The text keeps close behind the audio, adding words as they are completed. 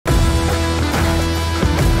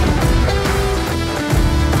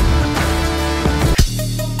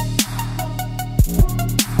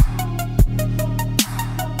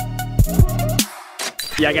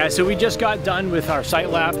Yeah guys, so we just got done with our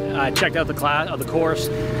site lap. Checked out the course.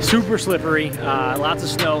 Super slippery, lots of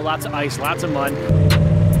snow, lots of ice, lots of mud.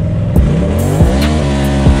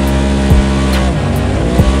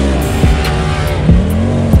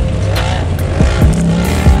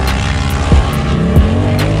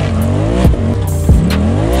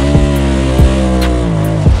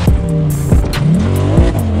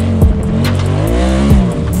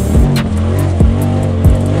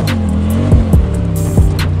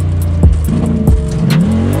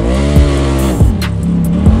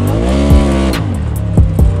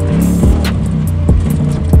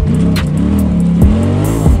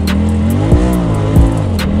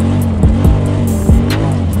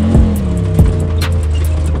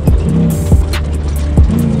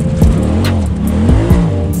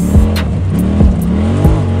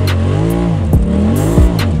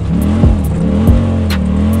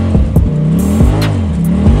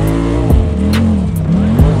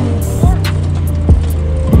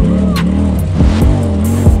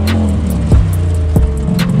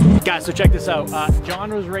 So check this out.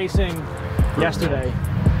 John was racing yesterday.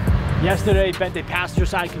 Yesterday, bent a passenger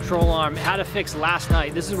side control arm. Had to fix last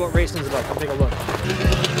night. This is what racing is about. Come take a look.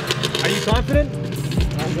 Are you confident?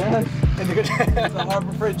 I guess. It's a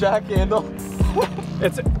Harbor Freight jack handle.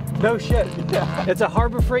 No shit. Yeah. It's a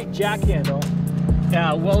Harbor Freight jack handle.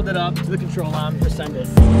 Welded up to the control arm. Just send it.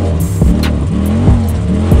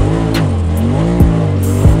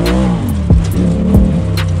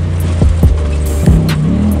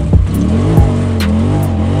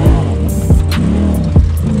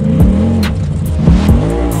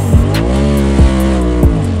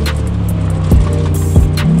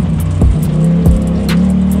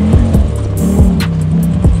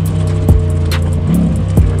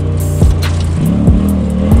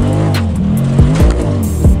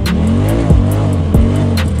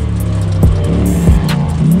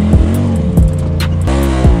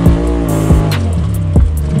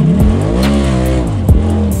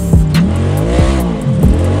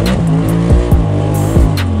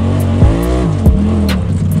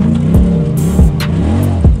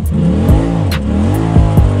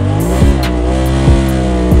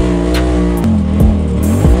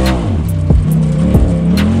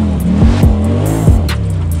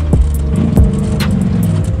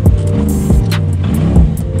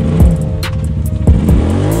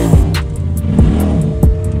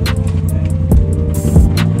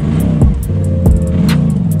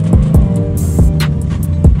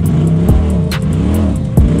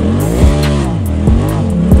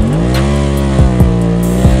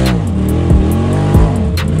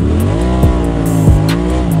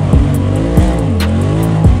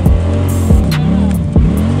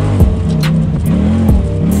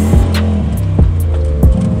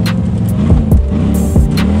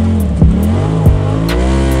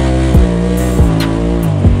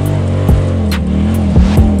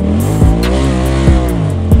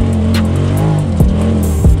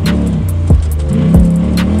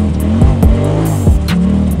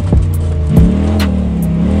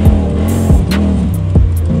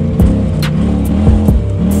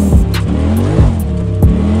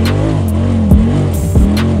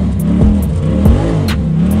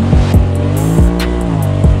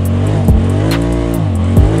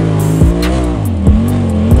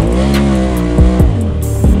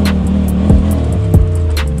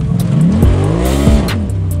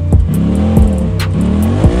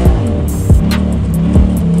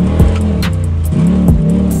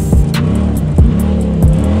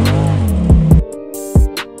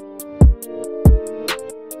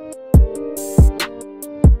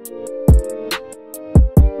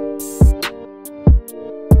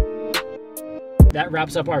 That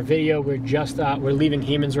wraps up our video. We're leaving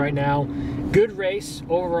Hemonds right now. Good race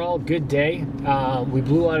overall, good day. We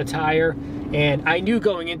blew out a tire, and I knew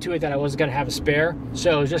going into it that I wasn't gonna have a spare,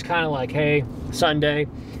 so it was just kind of like, hey, Sunday,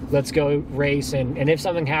 let's go race, and if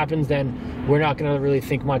something happens, then we're not gonna really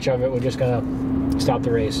think much of it. We're just gonna stop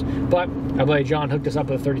the race. But our buddy John hooked us up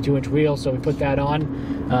with a 32-inch wheel, so we put that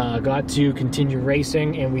on, got to continue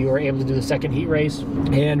racing, and we were able to do the second heat race,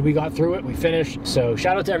 and we got through it. We finished. So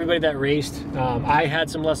shout out to everybody that raced. I had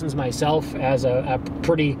some lessons myself as a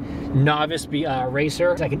pretty novice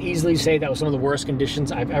racer. I can easily say that was some of the worst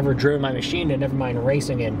conditions I've ever driven my machine, and never mind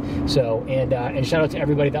racing in. So, and shout out to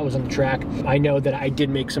everybody that was on the track. I know that I did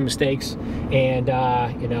make some mistakes, and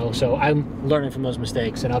you know, so I'm learning from those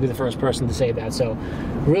mistakes, and I'll be the first person to say that. So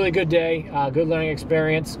really good day, good learning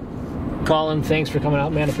experience. Colin, thanks for coming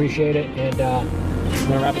out, man, appreciate it, and I'm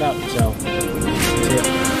gonna wrap it up. So see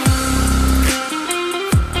ya.